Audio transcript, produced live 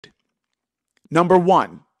Number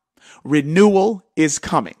one, renewal is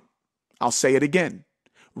coming. I'll say it again.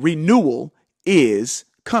 Renewal is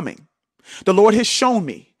coming. The Lord has shown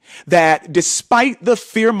me that despite the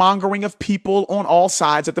fear-mongering of people on all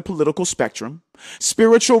sides of the political spectrum,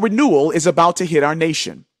 spiritual renewal is about to hit our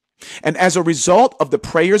nation. And as a result of the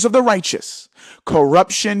prayers of the righteous,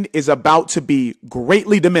 corruption is about to be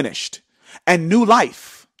greatly diminished, and new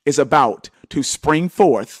life is about to spring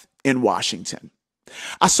forth in Washington.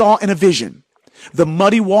 I saw in a vision the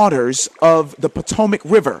muddy waters of the Potomac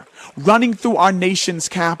River running through our nation's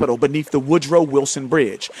capital beneath the Woodrow Wilson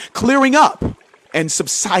Bridge, clearing up and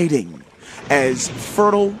subsiding as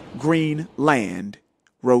fertile green land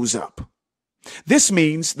rose up. This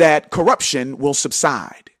means that corruption will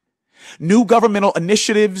subside. New governmental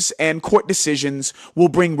initiatives and court decisions will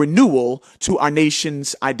bring renewal to our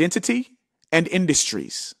nation's identity and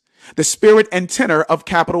industries. The spirit and tenor of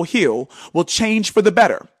Capitol Hill will change for the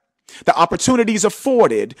better. The opportunities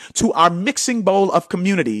afforded to our mixing bowl of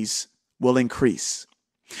communities will increase.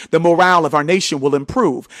 The morale of our nation will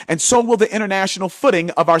improve, and so will the international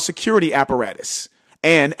footing of our security apparatus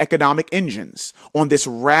and economic engines on this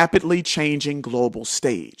rapidly changing global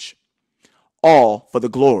stage. All for the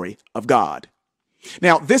glory of God.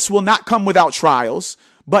 Now, this will not come without trials,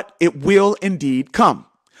 but it will indeed come.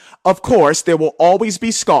 Of course, there will always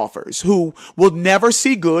be scoffers who will never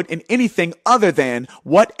see good in anything other than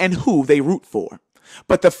what and who they root for.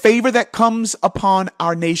 But the favor that comes upon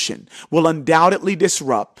our nation will undoubtedly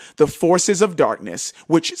disrupt the forces of darkness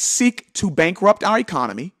which seek to bankrupt our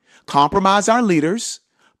economy, compromise our leaders,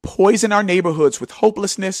 poison our neighborhoods with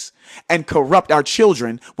hopelessness, and corrupt our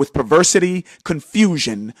children with perversity,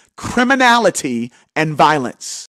 confusion, criminality, and violence.